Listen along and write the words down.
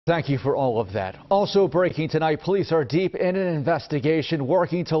Thank you for all of that. Also breaking tonight, police are deep in an investigation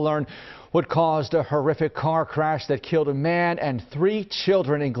working to learn what caused a horrific car crash that killed a man and 3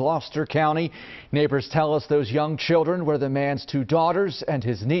 children in Gloucester County. Neighbors tell us those young children were the man's 2 daughters and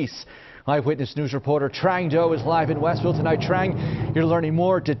his niece. Eyewitness News reporter Trang Do is live in Westville tonight. Trang, you're learning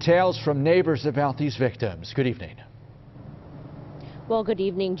more details from neighbors about these victims. Good evening. Well, good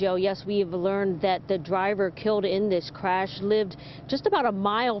evening, Joe. Yes, we have learned that the driver killed in this crash lived just about a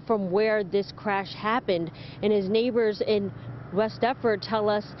mile from where this crash happened, and his neighbors in Westville tell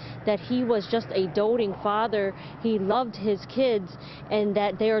us that he was just a doting father. He loved his kids, and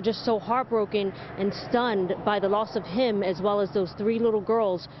that they are just so heartbroken and stunned by the loss of him, as well as those 3 little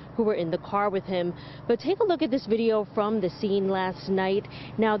girls who were in the car with him. But take a look at this video from the scene last night.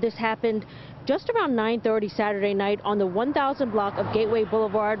 Now, this happened just around 9:30 Saturday night on the 1000 block of Gateway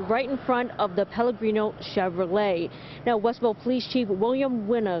Boulevard, right in front of the Pellegrino Chevrolet. Now, Westville Police Chief William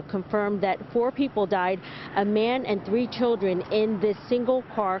Winner confirmed that 4 people died, a man and 3 children, in this single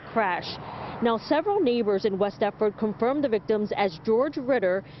car crash. Now, several neighbors in West Deptford confirmed the victims as George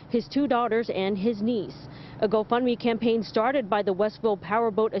Ritter, his 2 daughters, and his niece. A GoFundMe campaign started by the Westville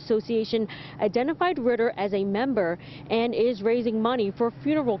Powerboat Association identified Ritter as a member and is raising money for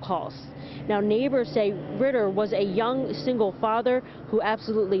funeral costs. Now, neighbors say Ritter was a young single father who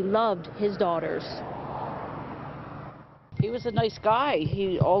absolutely loved his daughters. He was a nice guy.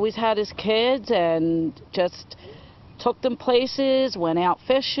 He always had his kids and just took them places, went out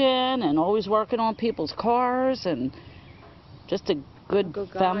fishing, and always working on people's cars, and just a good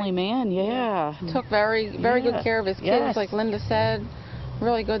family man. Yeah. Took very good care of his kids, yes. Like Linda said.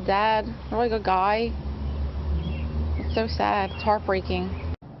 Really good dad, really good guy. It's so sad. It's heartbreaking.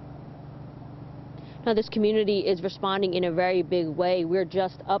 Now, this community is responding in a very big way. We're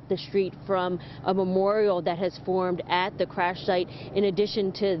just up the street from a memorial that has formed at the crash site. In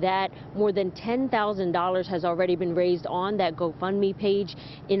addition to that, more than $10,000 has already been raised on that GoFundMe page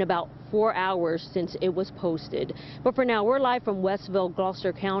in about 4 hours since it was posted. But for now, we're live from Westville,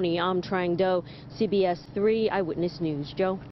 Gloucester County. I'm Trang Do, CBS 3 Eyewitness News. Joe?